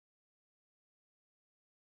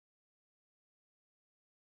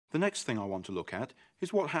The next thing I want to look at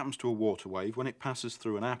is what happens to a water wave when it passes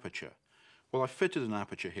through an aperture. Well, I've fitted an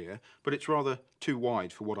aperture here, but it's rather too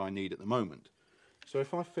wide for what I need at the moment. So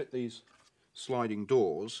if I fit these sliding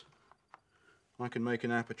doors, I can make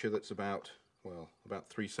an aperture that's about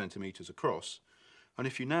 3 centimeters across. And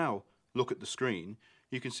if you now look at the screen,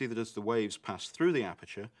 you can see that as the waves pass through the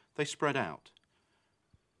aperture, they spread out.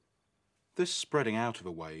 This spreading out of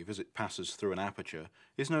a wave as it passes through an aperture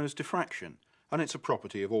is known as diffraction, and it's a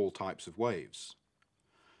property of all types of waves.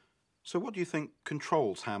 So what do you think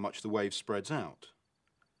controls how much the wave spreads out?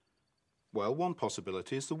 Well, one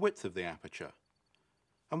possibility is the width of the aperture.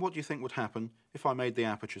 And what do you think would happen if I made the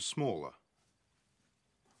aperture smaller?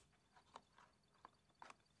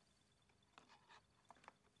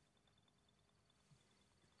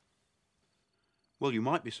 Well, you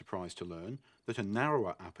might be surprised to learn that a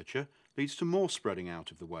narrower aperture leads to more spreading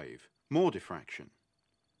out of the wave, more diffraction.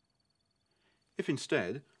 If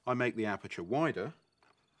instead I make the aperture wider,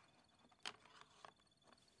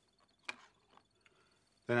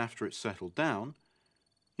 then after it's settled down,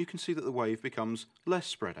 you can see that the wave becomes less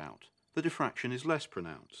spread out. The diffraction is less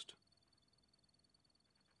pronounced.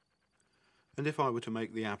 And if I were to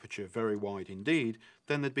make the aperture very wide indeed,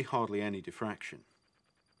 then there'd be hardly any diffraction.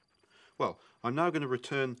 Well, I'm now going to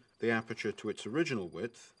return the aperture to its original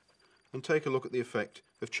width and take a look at the effect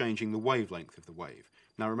of changing the wavelength of the wave.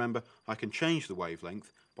 Now remember, I can change the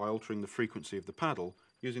wavelength by altering the frequency of the paddle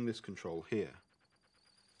using this control here.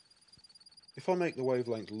 If I make the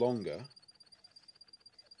wavelength longer,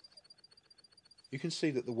 you can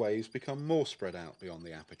see that the waves become more spread out beyond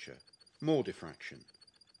the aperture, more diffraction.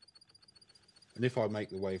 And if I make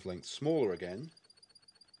the wavelength smaller again,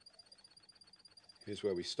 here's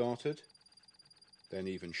where we started, then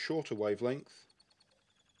even shorter wavelength,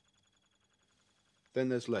 then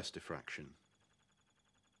there's less diffraction.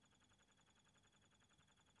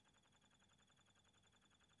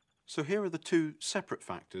 So here are the two separate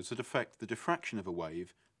factors that affect the diffraction of a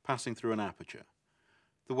wave passing through an aperture.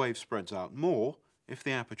 The wave spreads out more if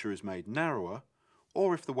the aperture is made narrower,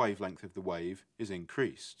 or if the wavelength of the wave is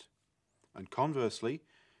increased. And conversely,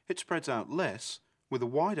 it spreads out less with a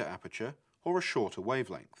wider aperture or a shorter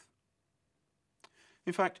wavelength.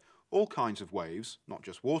 In fact, all kinds of waves, not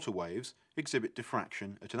just water waves, exhibit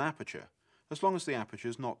diffraction at an aperture, as long as the aperture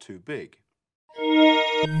is not too big.